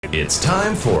It's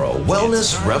time for a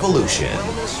Wellness Revolution.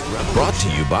 Brought to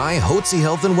you by Hotze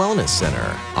Health and Wellness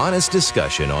Center. Honest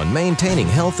discussion on maintaining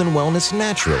health and wellness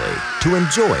naturally to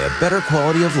enjoy a better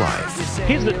quality of life.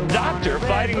 He's the doctor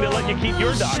fighting to let you keep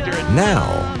your doctorate.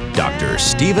 Now, Dr.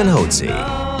 Stephen Hotze.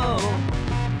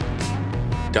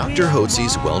 Dr.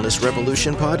 Hotze's Wellness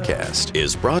Revolution podcast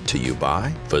is brought to you by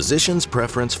Physicians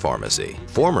Preference Pharmacy,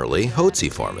 formerly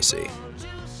Hotze Pharmacy.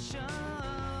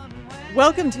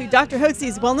 Welcome to Dr.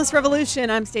 Hotze's Wellness Revolution.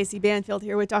 I'm Stacey Banfield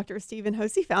here with Dr. Stephen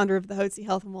Hotze, founder of the Hotze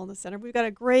Health and Wellness Center. We've got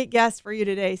a great guest for you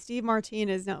today. Steve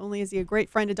Martinez, not only is he a great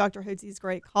friend of Dr. Hotze's,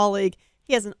 great colleague,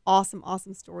 he has an awesome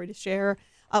story to share.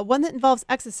 One that involves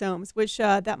exosomes, which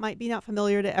that might be not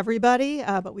familiar to everybody,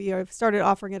 but we have started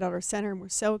offering it at our center, and we're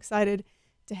so excited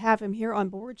to have him here on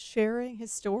board sharing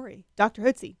his story. Dr.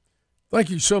 Hotze. Thank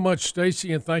you so much,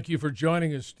 Stacey, and thank you for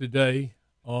joining us today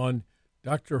on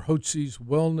Dr. Hotze's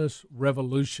Wellness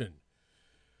Revolution.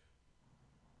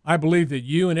 I believe that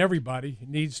you and everybody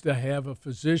needs to have a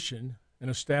physician and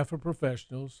a staff of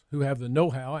professionals who have the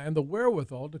know-how and the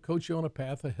wherewithal to coach you on a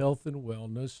path of health and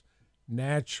wellness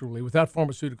naturally without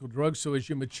pharmaceutical drugs. So as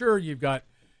you mature, you've got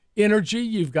energy,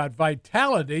 you've got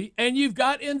vitality, and you've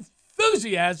got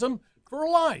enthusiasm for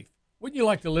life. Wouldn't you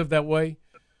like to live that way?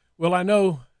 Well, I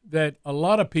know that a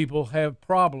lot of people have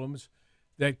problems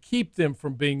that keep them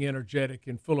from being energetic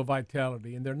and full of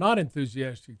vitality, and they're not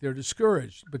enthusiastic. They're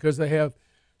discouraged because they have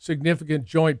significant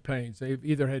joint pains. They have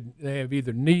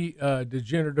either knee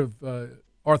degenerative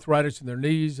arthritis in their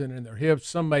knees and in their hips.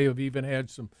 Some may have even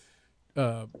had some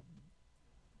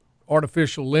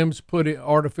artificial limbs put in,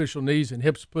 artificial knees and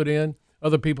hips put in.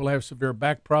 Other people have severe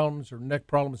back problems or neck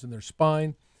problems in their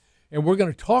spine. And we're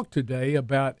going to talk today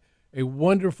about a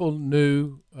wonderful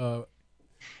new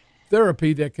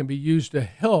therapy that can be used to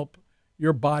help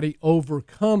your body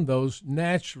overcome those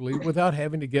naturally without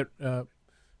having to get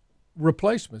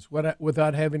replacements,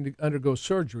 without having to undergo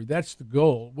surgery. That's the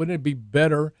goal. Wouldn't it be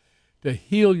better to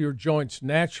heal your joints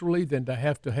naturally than to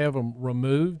have them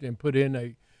removed and put in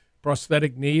a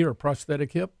prosthetic knee or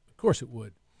prosthetic hip? Of course it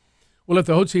would. Well, at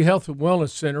the Hotze Health and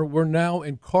Wellness Center, we're now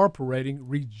incorporating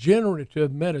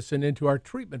regenerative medicine into our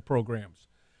treatment programs.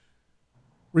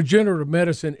 Regenerative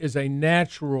medicine is a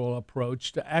natural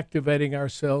approach to activating our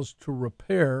cells to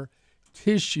repair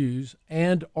tissues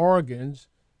and organs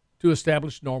to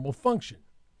establish normal function.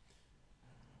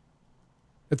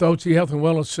 At the Hotze Health and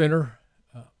Wellness Center,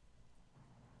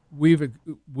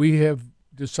 we have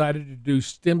decided to do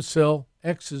stem cell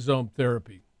exosome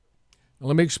therapy. Now,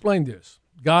 let me explain this.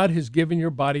 God has given your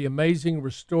body amazing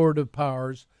restorative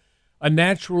powers, a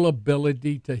natural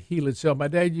ability to heal itself. My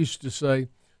dad used to say,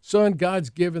 son,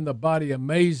 God's given the body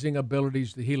amazing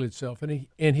abilities to heal itself,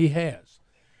 and he has.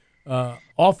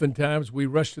 Oftentimes, we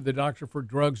rush to the doctor for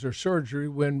drugs or surgery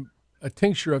when a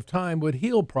tincture of time would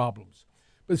heal problems.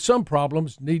 But some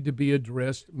problems need to be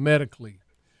addressed medically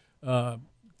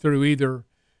through either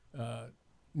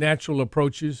natural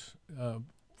approaches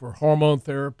for hormone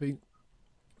therapy,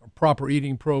 a proper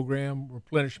eating program,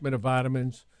 replenishment of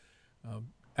vitamins,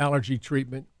 allergy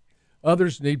treatment.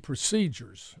 Others need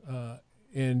procedures.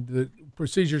 And the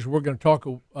procedures we're going to talk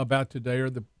about today are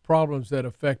the problems that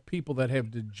affect people that have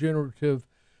degenerative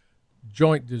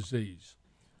joint disease.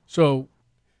 So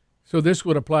this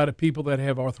would apply to people that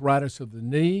have arthritis of the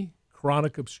knee,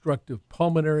 chronic obstructive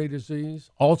pulmonary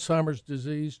disease, Alzheimer's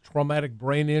disease, traumatic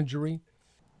brain injury.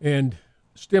 And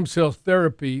stem cell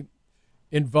therapy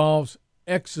involves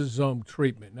exosome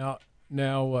treatment. Now,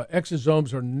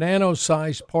 exosomes are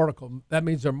nano-sized particles. That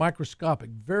means they're microscopic,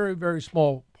 very, very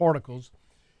small particles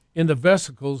in the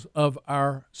vesicles of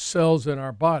our cells in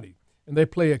our body. And they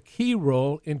play a key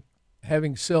role in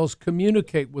having cells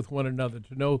communicate with one another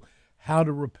to know how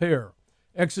to repair.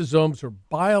 Exosomes are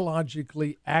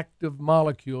biologically active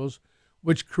molecules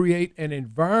which create an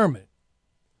environment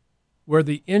where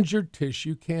the injured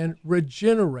tissue can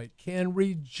regenerate, can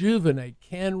rejuvenate,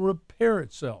 can repair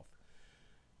itself.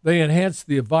 They enhance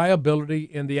the viability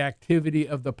and the activity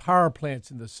of the power plants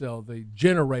in the cell, the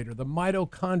generator. The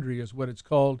mitochondria is what it's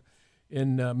called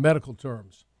in medical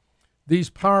terms. These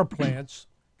power plants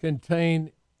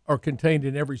are contained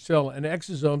in every cell, and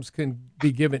exosomes can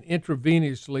be given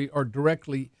intravenously or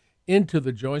directly into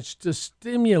the joints to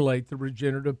stimulate the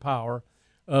regenerative power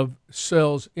of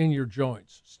cells in your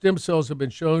joints. Stem cells have been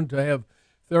shown to have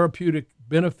therapeutic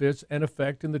benefits and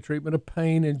effect in the treatment of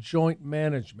pain and joint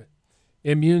management,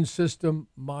 immune system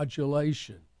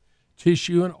modulation,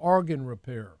 tissue and organ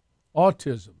repair,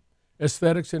 autism,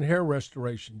 aesthetics and hair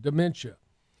restoration, dementia,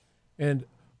 and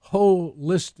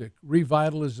holistic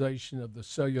revitalization of the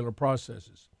cellular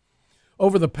processes.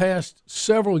 Over the past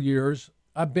several years,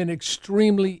 I've been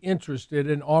extremely interested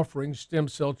in offering stem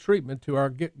cell treatment to our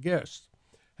guests.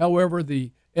 However,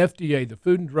 the FDA, the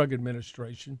Food and Drug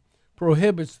Administration,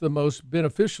 prohibits the most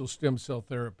beneficial stem cell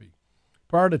therapy.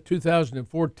 Prior to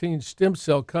 2014, stem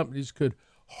cell companies could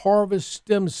harvest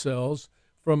stem cells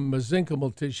from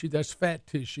mesenchymal tissue, that's fat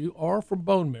tissue, or from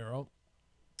bone marrow,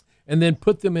 and then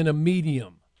put them in a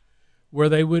medium where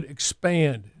they would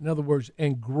expand, in other words,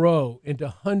 and grow into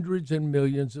hundreds and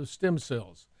millions of stem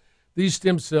cells. These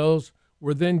stem cells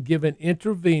were then given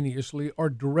intravenously or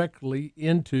directly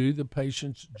into the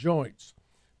patient's joints.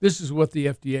 This is what the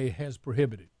FDA has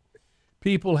prohibited.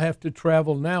 People have to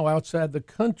travel now outside the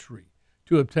country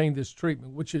to obtain this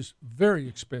treatment, which is very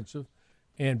expensive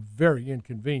and very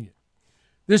inconvenient.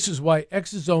 This is why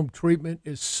exosome treatment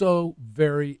is so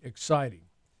very exciting.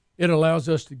 It allows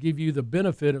us to give you the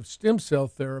benefit of stem cell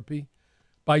therapy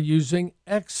by using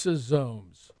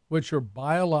exosomes, which are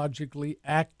biologically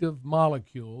active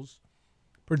molecules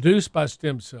produced by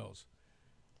stem cells.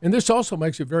 And this also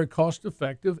makes it very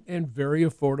cost-effective and very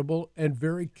affordable and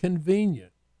very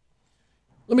convenient.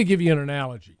 Let me give you an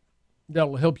analogy that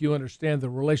will help you understand the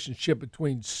relationship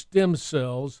between stem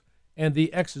cells and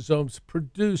the exosomes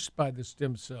produced by the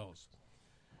stem cells.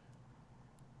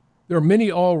 There are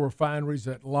many oil refineries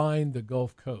that line the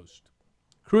Gulf Coast.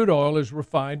 Crude oil is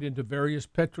refined into various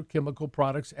petrochemical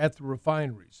products at the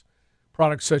refineries,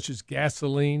 products such as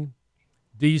gasoline,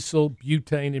 diesel,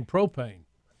 butane, and propane.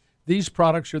 These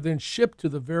products are then shipped to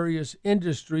the various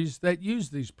industries that use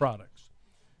these products.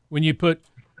 When you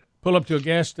pull up to a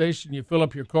gas station, you fill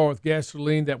up your car with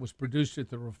gasoline that was produced at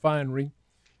the refinery.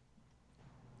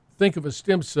 Think of a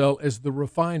stem cell as the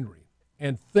refinery,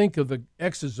 and think of the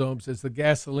exosomes as the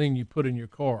gasoline you put in your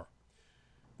car.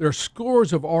 There are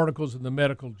scores of articles in the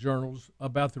medical journals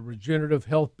about the regenerative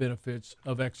health benefits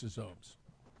of exosomes.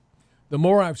 The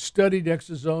more I've studied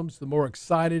exosomes, the more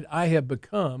excited I have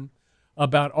become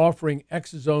about offering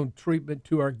exosome treatment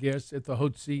to our guests at the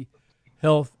Hotze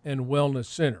Health and Wellness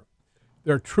Center.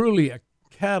 They're truly a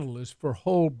catalyst for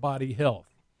whole body health.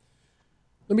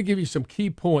 Let me give you some key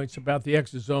points about the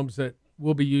exosomes that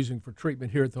we'll be using for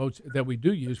treatment here at the Hotze, that we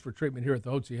do use for treatment here at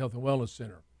the Hotze Health and Wellness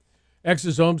Center.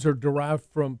 Exosomes are derived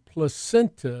from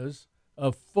placentas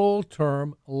of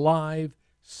full-term live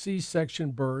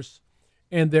C-section births,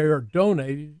 and they are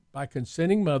donated by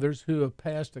consenting mothers who have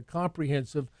passed a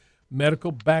comprehensive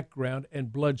medical background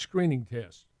and blood screening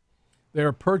test. They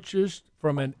are purchased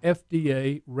from an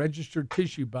FDA-registered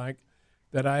tissue bank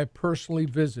that I have personally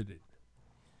visited.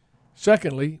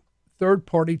 Secondly,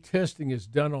 third-party testing is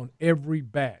done on every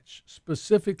batch,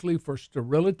 specifically for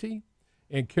sterility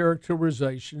and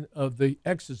characterization of the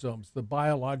exosomes, the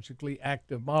biologically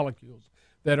active molecules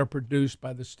that are produced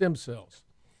by the stem cells.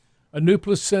 A new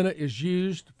placenta is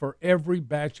used for every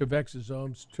batch of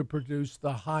exosomes to produce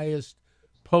the highest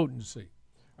potency.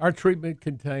 Our treatment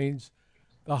contains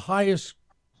the highest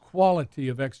quality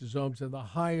of exosomes and the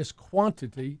highest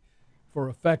quantity for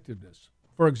effectiveness.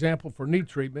 For example, for knee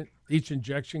treatment, each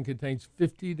injection contains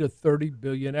 50 to 30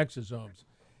 billion exosomes.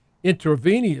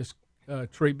 Intravenous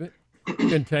treatment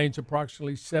contains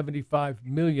approximately 75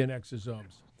 million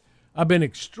exosomes. I've been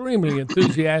extremely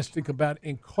enthusiastic about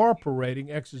incorporating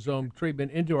exosome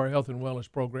treatment into our health and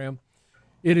wellness program.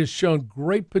 It has shown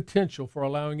great potential for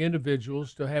allowing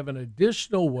individuals to have an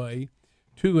additional way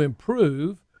to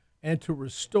improve and to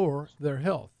restore their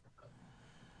health.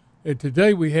 And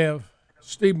today we have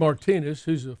Steve Martinez,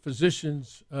 who's a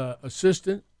physician's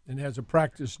assistant and has a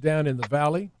practice down in the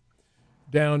valley,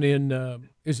 down in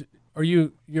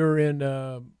you're in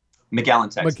McAllen,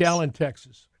 Texas. McAllen,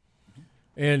 Texas.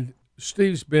 And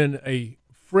Steve's been a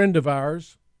friend of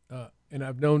ours, and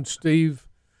I've known Steve,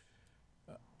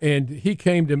 and he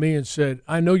came to me and said,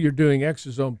 I know you're doing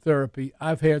exosome therapy.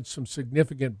 I've had some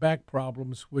significant back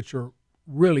problems which are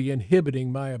really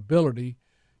inhibiting my ability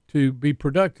to be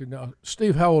productive. Now,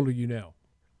 Steve, how old are you now?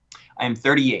 I am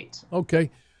 38. Okay.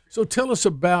 So tell us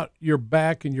about your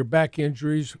back and your back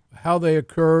injuries, how they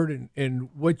occurred, and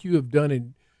what you have done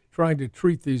in trying to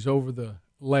treat these over the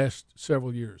last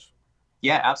several years.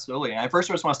 Yeah, absolutely. And I first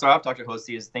just want to start off, Dr.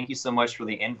 Hotze, is thank you so much for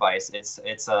the invite.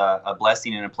 It's a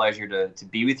blessing and a pleasure to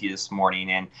be with you this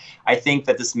morning. And I think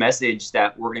that this message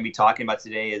that we're going to be talking about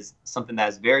today is something that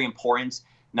is very important.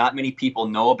 Not many people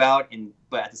know about,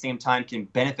 but at the same time can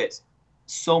benefit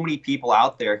so many people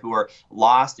out there who are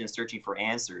lost and searching for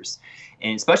answers.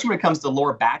 And especially when it comes to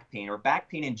lower back pain or back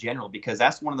pain in general, because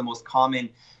that's one of the most common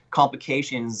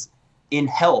complications in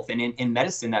health and in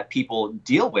medicine that people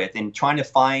deal with, and trying to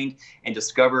find and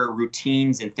discover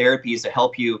routines and therapies to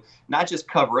help you not just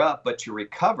cover up, but to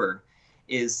recover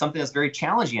is something that's very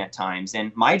challenging at times.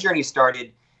 And my journey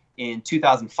started in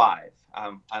 2005.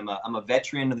 I'm a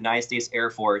veteran of the United States Air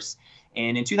Force.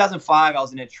 And in 2005, I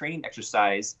was in a training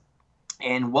exercise.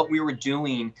 And what we were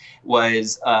doing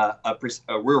was we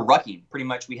were rucking. Pretty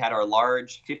much we had our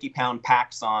large 50-pound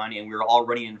packs on, and we were all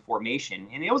running in formation.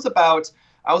 And it was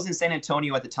I was in San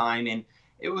Antonio at the time, and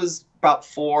it was about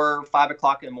 4 or 5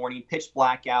 o'clock in the morning, pitch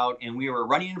black out, and we were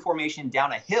running in formation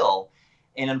down a hill.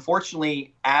 And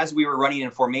unfortunately, as we were running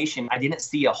in formation, I didn't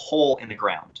see a hole in the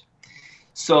ground.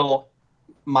 So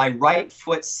my right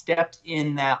foot stepped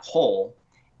in that hole,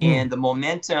 and the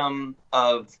momentum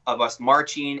of us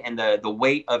marching and the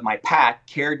weight of my pack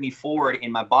carried me forward,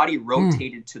 and my body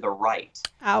rotated to the right.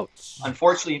 Ouch.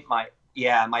 Unfortunately,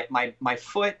 my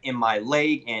foot and my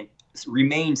leg and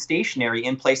remained stationary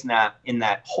in place in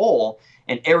that hole,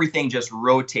 and everything just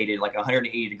rotated like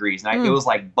 180 degrees. And it was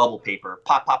like bubble paper,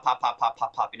 pop, pop, pop, pop, pop,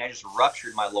 pop, pop, and I just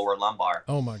ruptured my lower lumbar.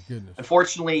 Oh my goodness.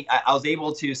 Unfortunately, I was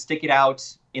able to stick it out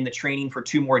in the training for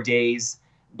 2 more days,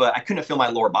 but I couldn't feel my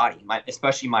lower body,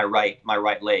 especially my right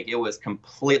leg. It was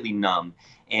completely numb.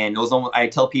 And it was almost, I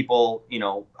tell people,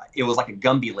 it was like a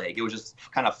Gumby leg. It was just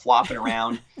kind of flopping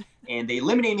around. And they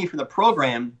eliminated me from the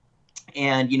program.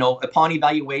 And, upon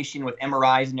evaluation with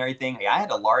MRIs and everything, I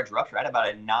had a large rupture. I had about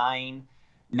a 9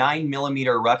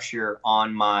 millimeter rupture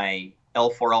on my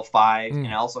L4, L5. And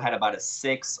I also had about a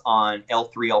 6 on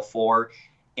L3, L4,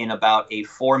 and about a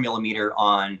 4 millimeter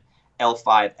on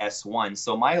L5, S1.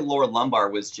 So my lower lumbar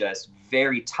was just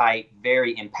very tight,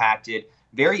 very impacted,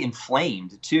 very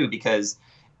inflamed too, because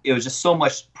it was just so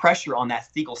much pressure on that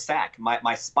thecal sac.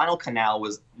 My spinal canal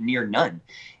was near none.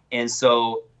 And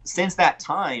so since that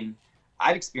time,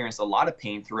 I've experienced a lot of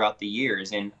pain throughout the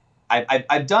years, and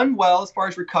I've done well as far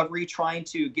as recovery, trying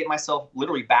to get myself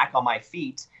literally back on my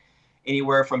feet,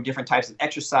 anywhere from different types of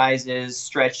exercises,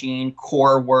 stretching,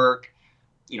 core work,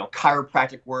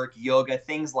 chiropractic work, yoga,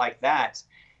 things like that.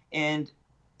 And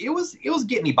it was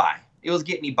getting me by.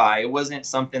 It wasn't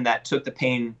something that took the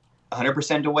pain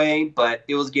 100% away, but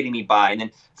it was getting me by. And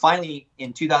then finally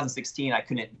in 2016, I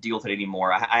couldn't deal with it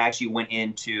anymore. I actually went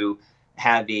in to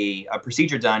have a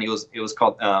procedure done. It was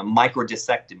called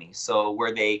microdiscectomy. So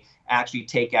where they actually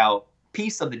take out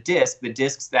piece of the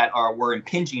discs that were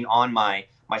impinging on my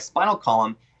spinal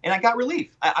column, and I got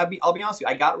relief. I'll be honest with you,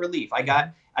 I got relief.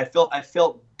 I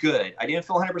felt good. I didn't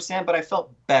feel 100%, but I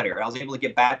felt better. I was able to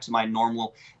get back to my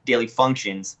normal daily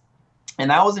functions. And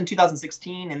that was in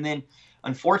 2016. And then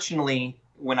unfortunately,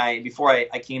 before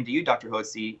I came to you, Dr.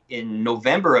 Hotze, in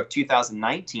November of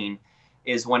 2019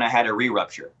 is when I had a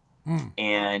re-rupture.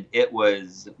 And it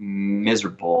was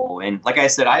miserable. And like I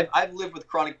said, I've lived with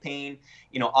chronic pain,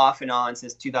 off and on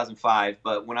since 2005.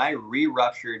 But when I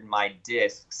re-ruptured my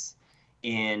discs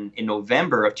in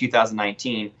November of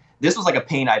 2019, this was like a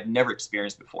pain I've never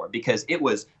experienced before, because it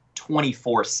was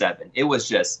 24/7. It was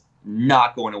just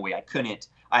not going away. I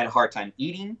had a hard time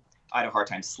eating. I had a hard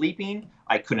time sleeping.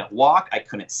 I couldn't walk. I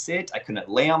couldn't sit. I couldn't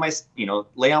lay on my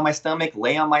stomach,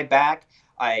 lay on my back.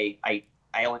 I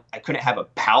couldn't have a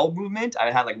bowel movement.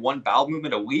 I had like one bowel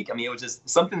movement a week. I mean, it was just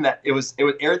something that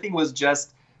everything was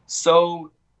just so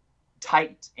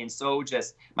tight, and so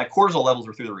just my cortisol levels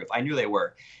were through the roof. I knew they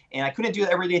were. And I couldn't do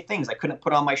everyday things. I couldn't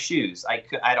put on my shoes. I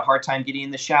had a hard time getting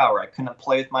in the shower. I couldn't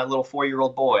play with my little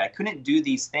 4-year-old boy. I couldn't do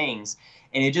these things.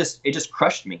 And it just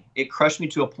crushed me. It crushed me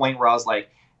to a point where I was like,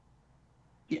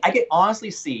 I could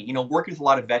honestly see, working with a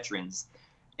lot of veterans,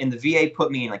 and the VA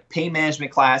put me in like pain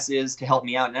management classes to help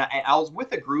me out. And I was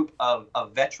with a group of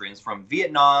veterans from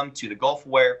Vietnam to the Gulf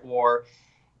War.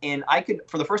 And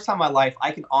for the first time in my life,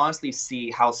 I could honestly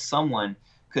see how someone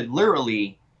could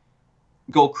literally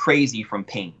go crazy from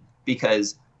pain,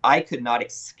 because I could not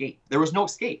escape. There was no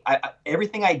escape.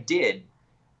 Everything I did,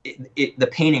 the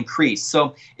pain increased.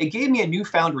 So it gave me a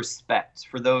newfound respect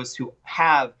for those who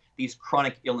have these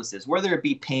chronic illnesses, whether it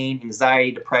be pain, anxiety,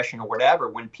 depression, or whatever.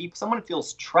 When someone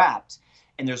feels trapped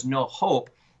and there's no hope,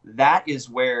 that is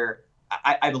where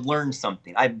I've learned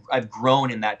something. I've grown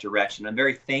in that direction. I'm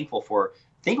very thankful for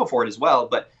it as well,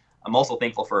 but I'm also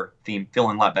thankful for feeling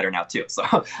a lot better now too.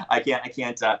 So I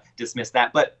can't dismiss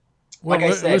that. But like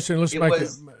I said,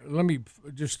 let me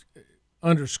just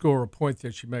underscore a point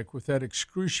that you make with that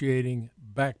excruciating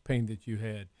back pain that you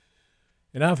had.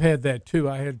 And I've had that too.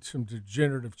 I had some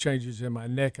degenerative changes in my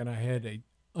neck, and I had a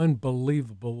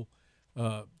unbelievable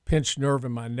pinched nerve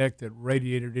in my neck that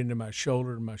radiated into my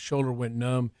shoulder, and my shoulder went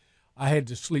numb. I had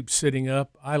to sleep sitting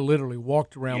up. I literally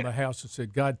walked around the house and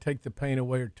said, God, take the pain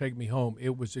away or take me home.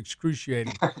 It was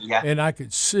excruciating. And I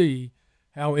could see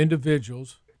how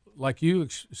individuals like you,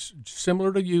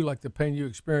 similar to you, like the pain you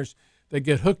experienced, they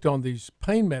get hooked on these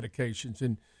pain medications.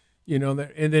 And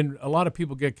And then a lot of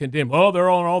people get condemned. Oh, they're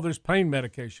on all this pain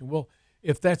medication. Well,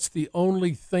 if that's the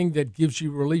only thing that gives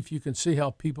you relief, you can see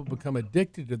how people become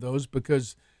addicted to those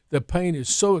because the pain is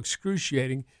so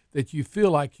excruciating that you feel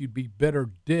like you'd be better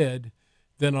dead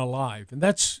than alive. And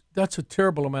that's a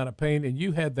terrible amount of pain, and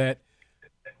you had that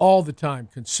all the time,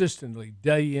 consistently,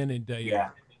 day in and day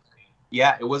out.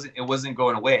 Yeah, it wasn't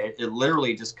going away. It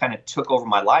literally just kind of took over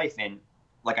my life, and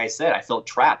like I said, I felt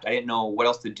trapped. I didn't know what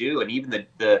else to do, and even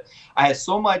I had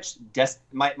so much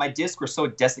my discs were so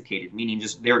desiccated, meaning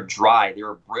just they were dry, they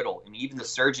were brittle. And even the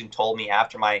surgeon told me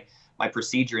after my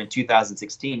procedure in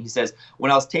 2016, he says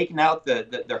when I was taking out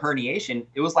the herniation,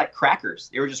 it was like crackers.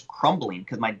 They were just crumbling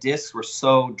because my discs were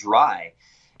so dry.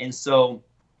 And so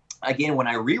again, when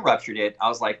I re-ruptured it, I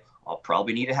was like, I'll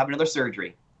probably need to have another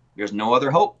surgery. There's no other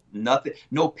hope. Nothing,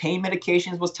 no pain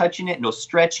medications was touching it, no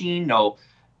stretching,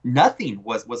 nothing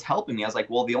was helping me. I was like,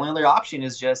 well, the only other option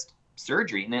is just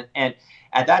surgery. And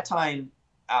at that time,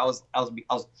 I was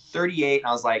 38, and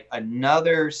I was like,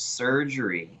 another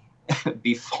surgery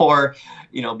before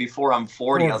I'm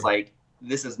 40. I was like,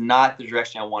 this is not the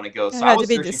direction I want to go. So I was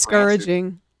to be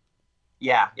discouraging.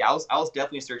 Yeah, I was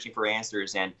definitely searching for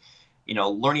answers, and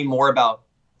learning more about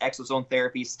exosome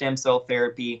therapy, stem cell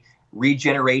therapy,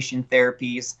 regeneration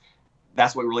therapies.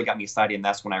 That's what really got me excited, and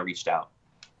that's when I reached out.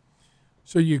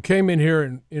 So you came in here,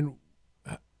 and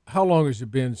how long has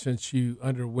it been since you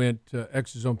underwent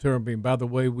exosome therapy? And by the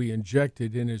way, we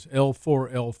injected in his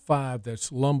L4, L5,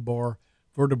 that's lumbar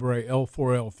vertebrae,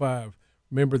 L4, L5.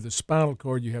 Remember the spinal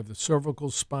cord, you have the cervical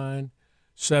spine,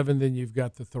 7, then you've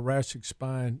got the thoracic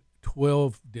spine,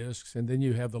 12 discs, and then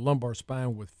you have the lumbar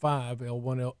spine with 5,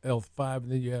 L1, L5,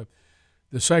 and then you have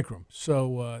the sacrum.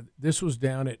 So this was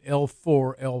down at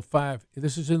L4, L5.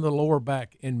 This is in the lower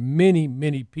back, and many,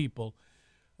 many people,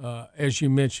 as you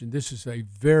mentioned, this is a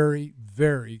very,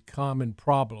 very common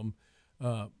problem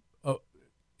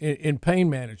in pain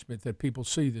management that people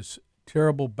see this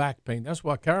terrible back pain. That's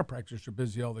why chiropractors are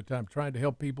busy all the time trying to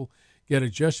help people get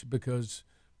adjusted because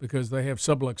they have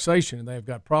subluxation and they've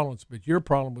got problems. But your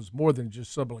problem was more than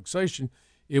just subluxation.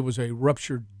 It was a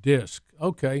ruptured disc.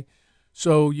 Okay.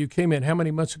 So you came in how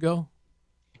many months ago?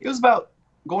 It was about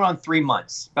going on 3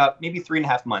 months, about maybe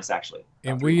 3.5 months, actually.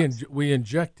 And we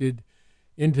injected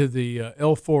into the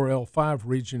L4, L5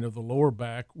 region of the lower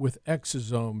back with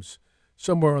exosomes,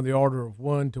 somewhere on the order of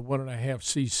 1 to 1.5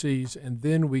 cc's, and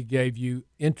then we gave you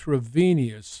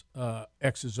intravenous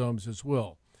exosomes as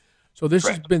well. So this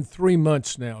has been 3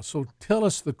 months now. So tell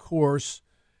us the course,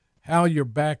 how your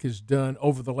back is done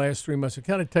over the last 3 months, and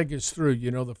kind of take us through,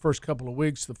 the first couple of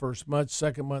weeks, the first month,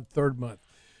 second month, third month.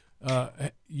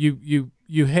 You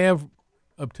have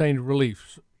obtained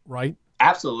relief, right?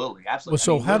 Absolutely. Well,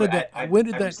 so how did that? When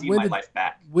did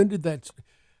that?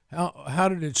 How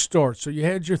did it start? So you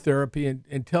had your therapy,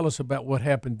 and tell us about what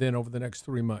happened then over the next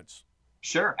 3 months.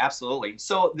 Sure, absolutely.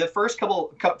 So the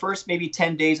first maybe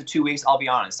 10 days or 2 weeks, I'll be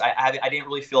honest, I didn't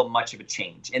really feel much of a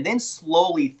change. And then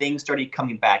slowly things started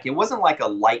coming back. It wasn't like a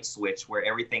light switch where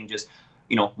everything just,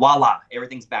 voila,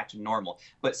 everything's back to normal.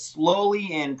 But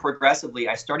slowly and progressively,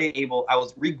 I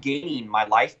was regaining my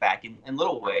life back in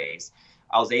little ways.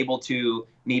 I was able to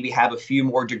maybe have a few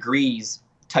more degrees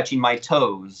touching my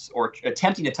toes or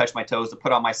attempting to touch my toes to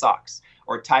put on my socks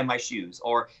or tie my shoes,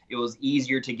 or it was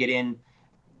easier to get in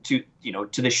to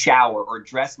the shower or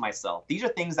dress myself. These are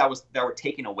things that were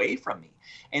taken away from me.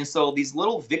 And so these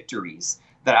little victories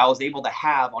that I was able to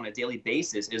have on a daily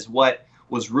basis is what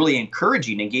was really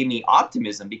encouraging and gave me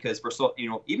optimism, because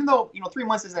even though 3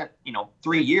 months isn't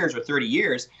 3 years or 30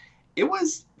 years, it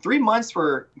was 3 months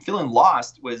for feeling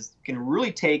lost can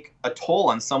really take a toll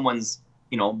on someone's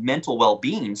mental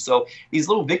well-being. So these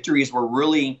little victories were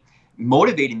really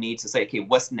motivating me to say, okay,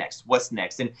 what's next?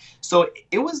 And so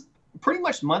it was pretty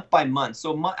much month by month.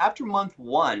 So after month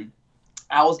 1,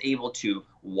 I was able to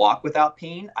walk without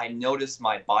pain. I noticed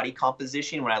my body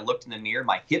composition when I looked in the mirror.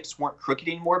 My hips weren't crooked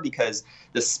anymore because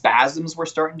the spasms were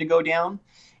starting to go down.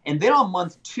 And then on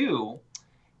month 2,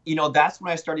 that's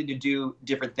when I started to do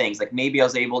different things. Like maybe I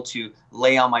was able to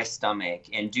lay on my stomach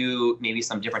and do maybe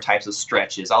some different types of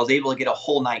stretches. I was able to get a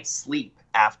whole night's sleep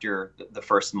after the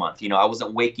first month. I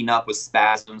wasn't waking up with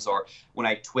spasms, or when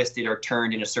I twisted or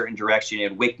turned in a certain direction,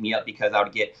 it'd wake me up because I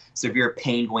would get severe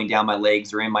pain going down my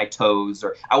legs or in my toes,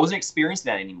 or I wasn't experiencing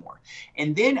that anymore.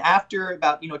 And then after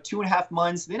about, 2.5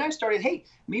 months, then I started, hey,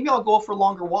 maybe I'll go for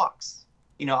longer walks.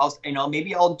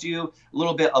 Maybe I'll do a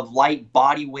little bit of light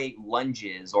body weight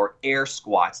lunges or air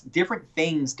squats, different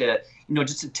things to,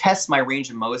 just to test my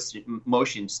range of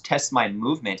motions, test my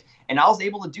movement. And I was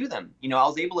able to do them. I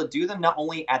was able to do them not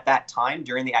only at that time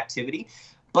during the activity,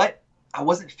 but I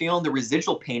wasn't feeling the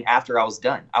residual pain after I was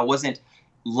done. I wasn't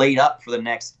laid up for the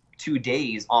next 2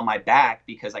 days on my back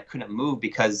because I couldn't move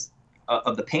because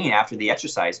of the pain after the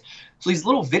exercise. So these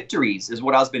little victories is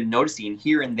what I've been noticing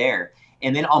here and there.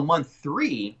 And then on month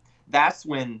 3, that's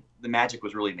when the magic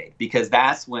was really made, because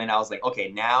that's when I was like,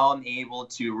 okay, now I'm able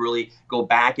to really go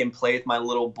back and play with my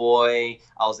little boy.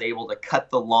 I was able to cut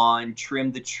the lawn,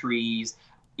 trim the trees,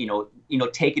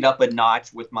 take it up a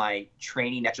notch with my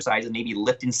training exercises, maybe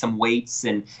lifting some weights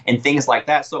and things like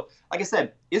that. So like I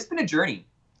said, it's been a journey.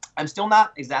 I'm still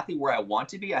not exactly where I want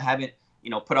to be. I haven't,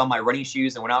 put on my running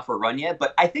shoes and went out for a run yet,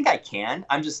 but I think I can.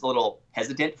 I'm just a little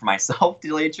hesitant for myself, to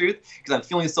tell you the truth, because I'm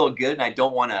feeling so good and I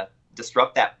don't want to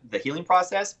disrupt the healing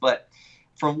process. But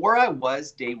from where I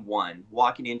was day one,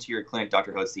 walking into your clinic,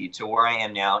 Dr. Hotze, to where I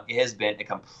am now, it has been a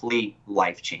complete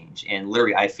life change. And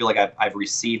literally, I feel like I've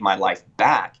received my life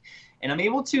back. And I'm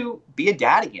able to be a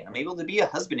dad again. I'm able to be a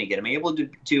husband again. I'm able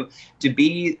to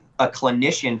be a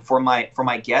clinician for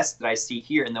my guests that I see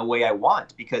here in the way I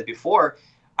want. Because before,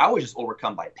 I was just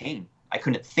overcome by pain. I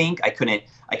couldn't think. I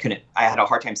had a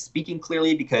hard time speaking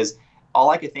clearly because all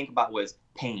I could think about was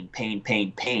pain, pain,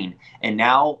 pain, pain. And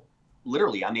now,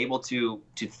 literally, I'm able to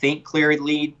think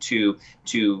clearly, to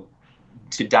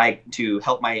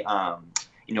help my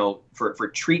for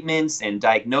treatments and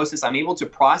diagnosis. I'm able to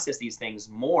process these things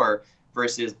more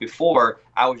versus before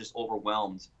I was just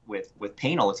overwhelmed with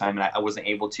pain all the time, and I wasn't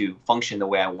able to function the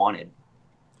way I wanted.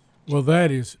 Well, that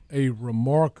is a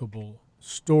remarkable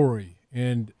story,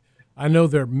 and I know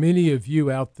there are many of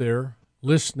you out there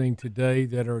listening today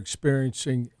that are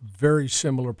experiencing very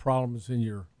similar problems in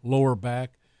your lower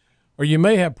back, or you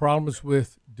may have problems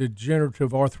with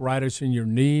degenerative arthritis in your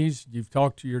knees. You've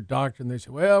talked to your doctor and they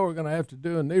say, well, we're going to have to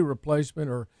do a knee replacement,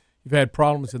 or you've had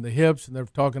problems in the hips and they're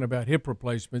talking about hip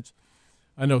replacements.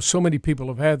 I know so many people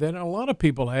have had that, and a lot of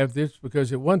people have this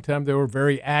because at one time they were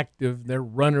very active. They're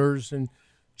runners and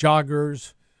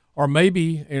joggers, or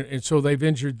maybe, and so they've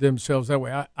injured themselves that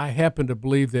way. I happen to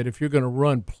believe that if you're going to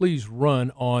run, please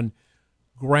run on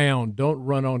ground. Don't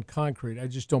run on concrete. I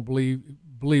just don't believe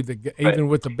that even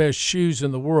with the best shoes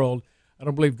in the world, I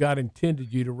don't believe God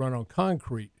intended you to run on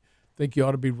concrete. I think you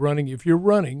ought to be running. If you're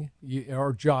running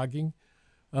or jogging,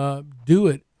 do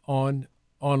it on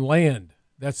land.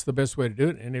 That's the best way to do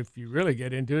it. And if you really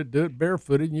get into it, do it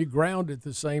barefooted and you ground at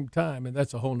the same time. And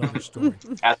that's a whole nother story.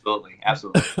 Absolutely.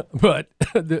 But,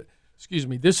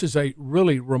 this is a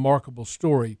really remarkable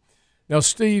story. Now,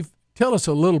 Steve, tell us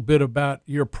a little bit about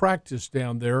your practice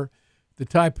down there, the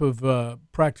type of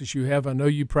practice you have. I know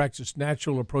you practice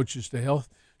natural approaches to health.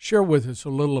 Share with us a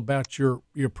little about your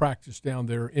practice down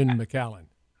there in McAllen.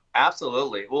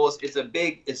 Absolutely. Well, it's a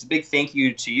big thank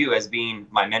you to you as being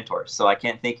my mentor. So I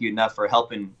can't thank you enough for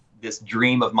helping this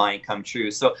dream of mine come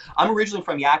true. So I'm originally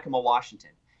from Yakima, Washington,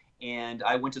 and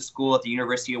I went to school at the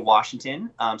University of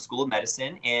Washington, School of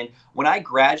Medicine. And when I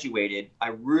graduated, I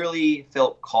really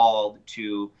felt called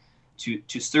to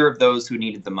serve those who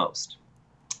needed the most.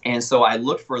 And so I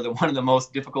looked for one of the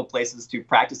most difficult places to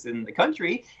practice in the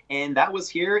country, and that was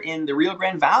here in the Rio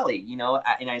Grande Valley.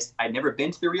 I'd never been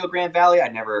to the Rio Grande Valley.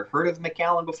 I'd never heard of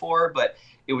McAllen before, but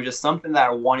it was just something that I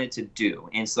wanted to do.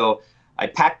 And so I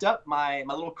packed up my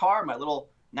little car, my little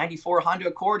 94 Honda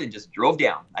Accord, and just drove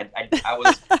down. I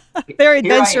was very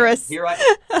adventurous.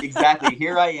 Exactly.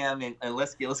 Here I am, and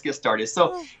let's get started.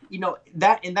 So,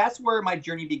 that's where my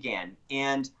journey began.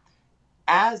 And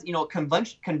as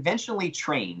conventionally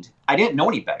trained, I didn't know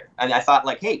any better. And I thought,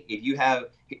 like, hey, if you have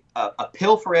a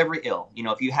pill for every ill,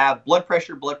 if you have blood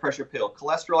pressure pill,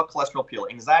 cholesterol pill,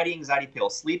 anxiety pill,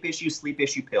 sleep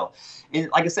issue pill. And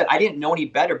like I said, I didn't know any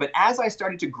better. But as I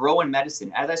started to grow in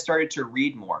medicine, as I started to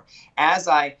read more,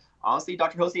 honestly,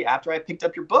 Dr. Hotze, after I picked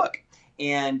up your book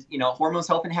and, Hormones,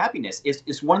 Health, and Happiness,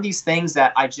 it's one of these things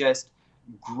that I just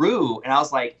grew. And I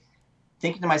was like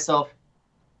thinking to myself,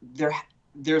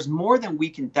 there's more than we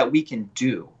can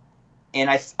do. And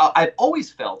I've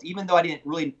always felt, even though I didn't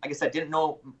really, like I said, didn't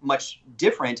know much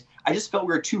different, I just felt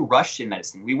we were too rushed in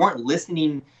medicine. We weren't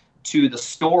listening to the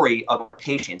story of our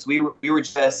patients. We were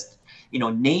just,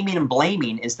 naming and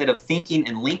blaming instead of thinking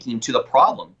and linking to the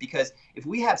problem. Because if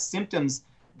we have symptoms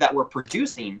that we're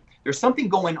producing, there's something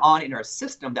going on in our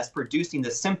system that's producing the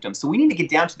symptoms. So we need to get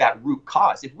down to that root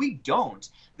cause. If we don't,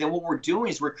 then what we're doing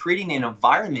is we're creating an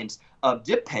environment of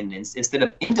dependence instead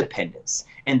of independence.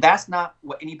 And that's not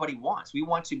what anybody wants. We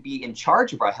want to be in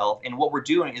charge of our health. And what we're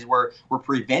doing is we're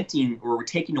preventing, or we're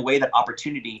taking away that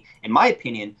opportunity, in my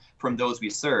opinion, from those we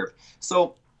serve.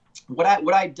 So what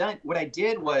I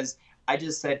did was I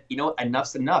just said,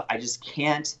 enough's enough. I just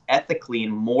can't ethically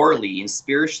and morally and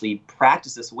spiritually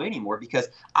practice this way anymore, because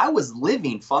I was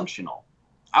living functional.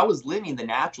 I was living the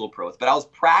natural approach, but I was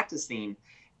practicing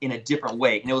in a different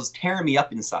way, and it was tearing me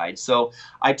up inside. So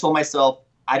I told myself,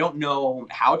 I don't know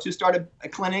how to start a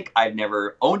clinic. I've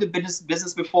never owned a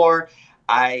business before.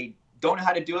 I don't know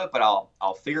how to do it, but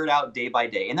I'll figure it out day by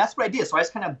day. And that's what I did. So I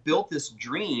just kind of built this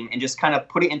dream and just kind of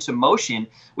put it into motion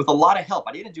with a lot of help.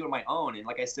 I didn't do it on my own. And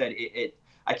like I said,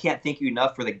 I can't thank you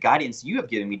enough for the guidance you have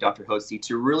given me, Dr. Hotze,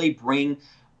 to really bring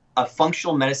a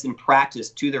functional medicine practice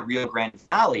to the Rio Grande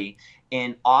Valley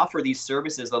and offer these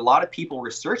services a lot of people were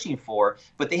searching for,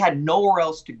 but they had nowhere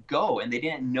else to go and they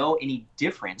didn't know any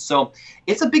different. So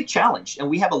it's a big challenge, and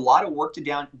we have a lot of work to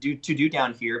do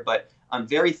down here, but I'm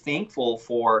very thankful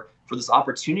for this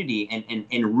opportunity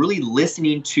and really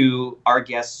listening to our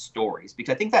guests' stories,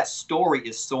 because I think that story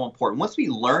is so important. Once we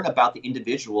learn about the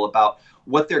individual, about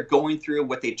what they're going through,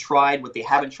 what they tried, what they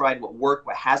haven't tried, what worked,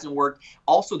 what hasn't worked,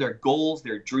 also their goals,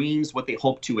 their dreams, what they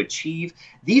hope to achieve.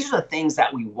 These are the things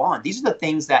that we want. These are the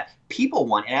things that people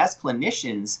want. And as a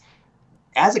clinician,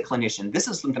 this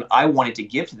is something I wanted to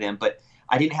give to them, but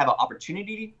I didn't have an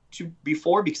opportunity to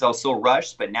before because I was so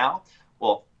rushed. But now,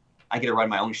 well, I get to run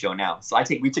my own show now. So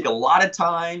we take a lot of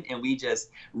time, and we just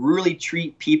really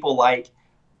treat people, like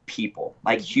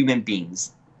human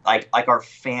beings, like our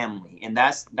family. And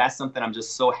that's something I'm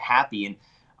just so happy. And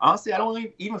honestly, I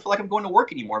don't even feel like I'm going to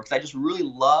work anymore, because I just really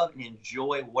love and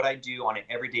enjoy what I do on an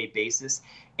everyday basis.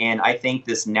 And I think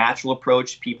this natural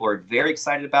approach, people are very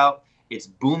excited about. It's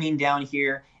booming down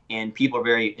here, and people are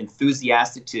very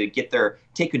enthusiastic to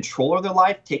take control of their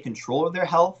life, take control of their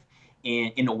health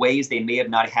in ways they may have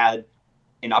not had,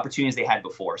 in opportunities they had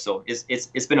before. So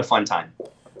it's been a fun time.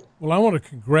 Well, I want to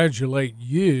congratulate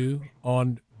you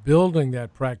on building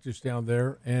that practice down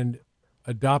there and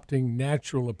adopting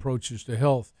natural approaches to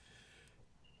health.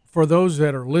 For those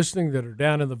that are listening that are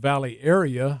down in the Valley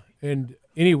area and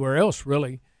anywhere else,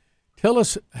 really, tell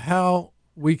us how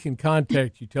we can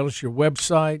contact you. Tell us your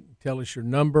website, tell us your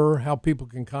number, how people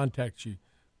can contact you.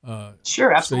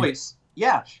 Sure, absolutely.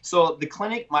 Yeah. So the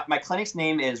clinic, my clinic's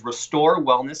name is Restore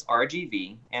Wellness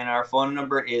RGV, and our phone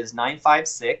number is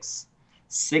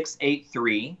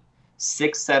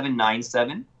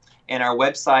 956-683-6797. And our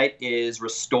website is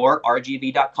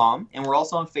restorergv.com. And we're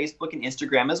also on Facebook and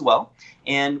Instagram as well.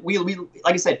 And we like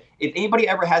I said, if anybody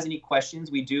ever has any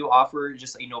questions, we do offer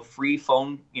just, free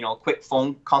phone, quick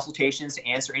phone consultations to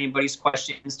answer anybody's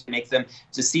questions,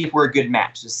 to see if we're a good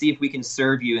match, to see if we can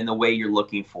serve you in the way you're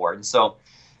looking for. And so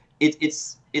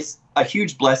it's a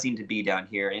huge blessing to be down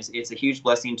here. It's a huge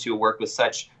blessing to work with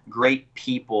such great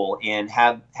people and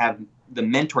have the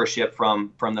mentorship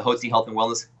from the Hotze Health and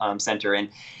Wellness Center. And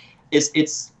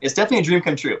it's definitely a dream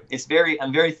come true.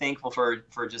 I'm very thankful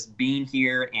for just being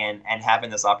here and having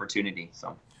this opportunity.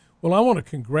 So, well, I want to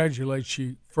congratulate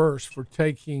you first for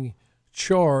taking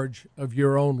charge of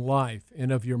your own life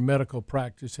and of your medical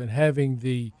practice, and having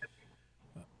the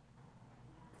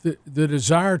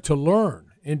desire to learn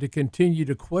and to continue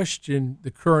to question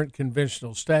the current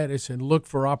conventional status and look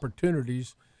for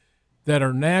opportunities that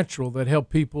are natural, that help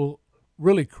people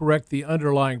really correct the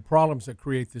underlying problems that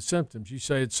create the symptoms. You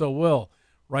say it so well.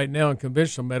 Right now in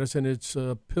conventional medicine, it's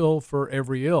a pill for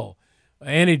every ill, an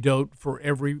antidote for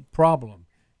every problem,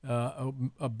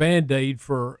 a Band-Aid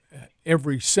for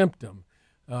every symptom,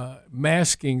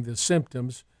 masking the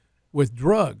symptoms with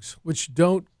drugs, which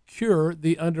don't cure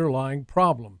the underlying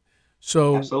problem.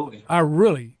 So absolutely. I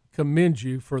really commend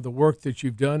you for the work that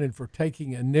you've done and for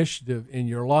taking initiative in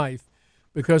your life,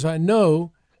 because I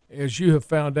know, as you have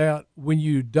found out, when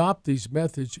you adopt these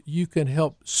methods, you can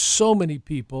help so many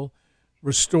people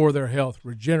restore their health,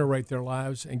 regenerate their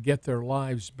lives, and get their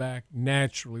lives back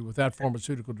naturally without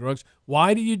pharmaceutical drugs.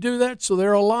 Why do you do that? So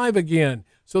they're alive again.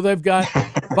 So they've got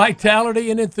vitality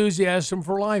and enthusiasm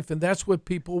for life, and that's what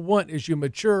people want as you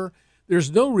mature.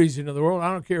 There's no reason in the world,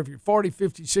 I don't care if you're 40,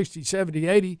 50, 60, 70,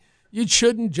 80, you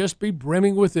shouldn't just be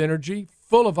brimming with energy,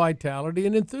 full of vitality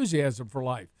and enthusiasm for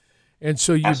life. And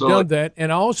so you've Absolutely. done that.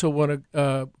 And I also want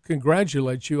to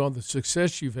congratulate you on the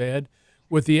success you've had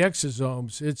with the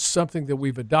exosomes. It's something that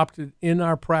we've adopted in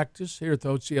our practice here at the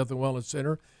Hotze Health and Wellness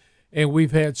Center, and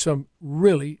we've had some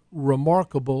really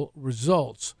remarkable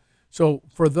results. So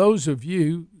for those of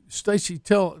you, Stacy,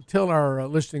 tell our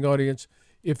listening audience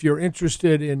if you're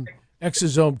interested in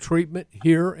exosome treatment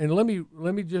here, and let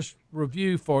me just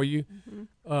review for you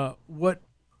what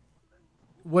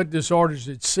disorders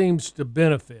it seems to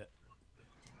benefit,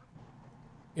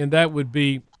 and that would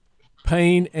be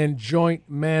pain and joint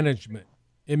management,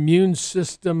 immune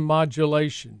system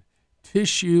modulation,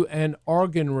 tissue and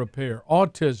organ repair,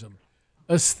 autism,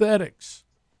 aesthetics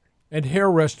and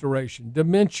hair restoration,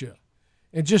 dementia,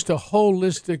 and just a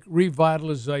holistic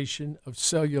revitalization of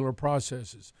cellular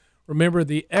processes. Remember,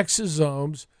 the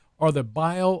exosomes are the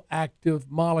bioactive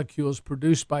molecules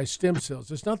produced by stem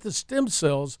cells. It's not the stem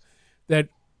cells that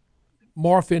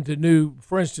morph into new,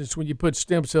 for instance, when you put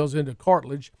stem cells into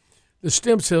cartilage, the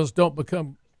stem cells don't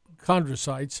become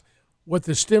chondrocytes. What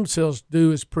the stem cells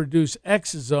do is produce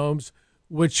exosomes,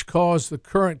 which cause the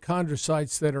current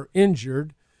chondrocytes that are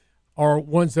injured or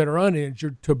ones that are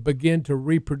uninjured to begin to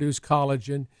reproduce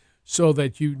collagen, so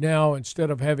that you now,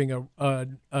 instead of having a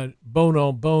bone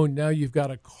on bone, now you've got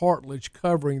a cartilage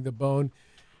covering the bone,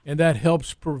 and that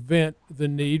helps prevent the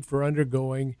need for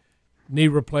undergoing knee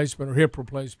replacement or hip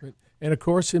replacement. And of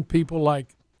course, in people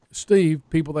like Steve,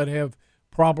 people that have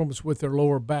problems with their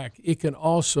lower back, it can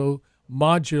also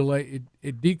modulate,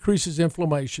 it decreases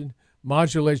inflammation,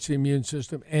 modulates the immune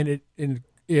system, and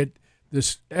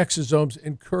this exosomes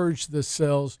encourage the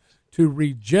cells to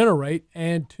regenerate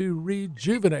and to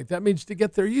rejuvenate. That means to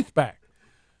get their youth back.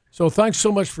 So thanks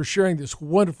so much for sharing this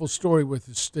wonderful story with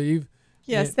us, Steve.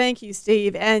 Yes, thank you,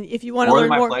 Steve. And if you want to learn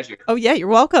more, pleasure. Oh yeah, you're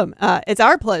welcome. It's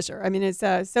our pleasure. I mean, it's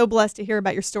so blessed to hear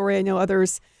about your story. I know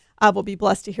others will be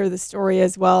blessed to hear the story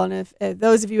as well. And if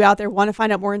those of you out there want to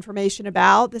find out more information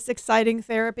about this exciting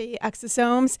therapy,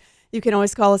 exosomes, you can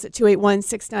always call us at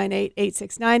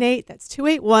 281-698-8698. That's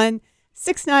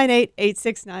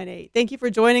 281-698-8698. Thank you for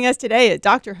joining us today at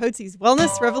Dr. Hotze's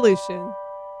Wellness Revolution.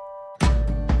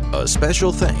 A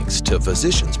special thanks to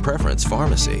Physicians Preference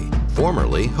Pharmacy,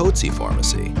 formerly Hotze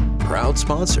Pharmacy, proud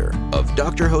sponsor of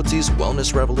Dr. Hotze's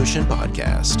Wellness Revolution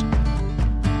podcast.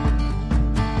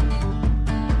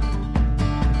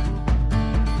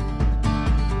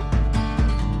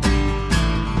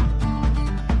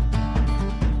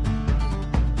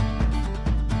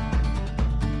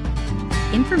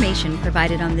 Information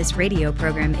provided on this radio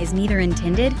program is neither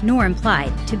intended nor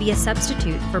implied to be a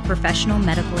substitute for professional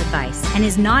medical advice and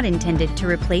is not intended to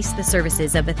replace the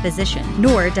services of a physician,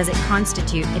 nor does it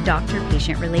constitute a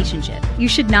doctor-patient relationship. You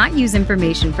should not use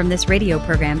information from this radio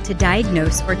program to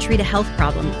diagnose or treat a health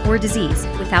problem or disease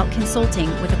without consulting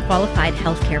with a qualified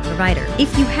healthcare provider.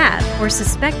 If you have or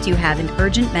suspect you have an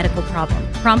urgent medical problem,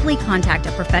 promptly contact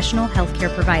a professional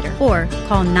healthcare provider or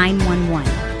call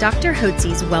 911. Dr.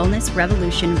 Hotze's Wellness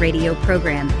Revolution radio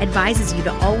program advises you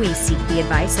to always seek the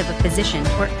advice of a physician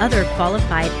or other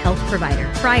qualified health provider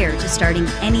prior to starting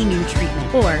any new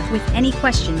treatment or with any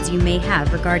questions you may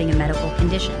have regarding a medical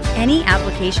condition. Any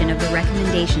application of the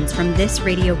recommendations from this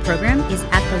radio program is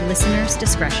at the listener's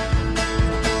discretion.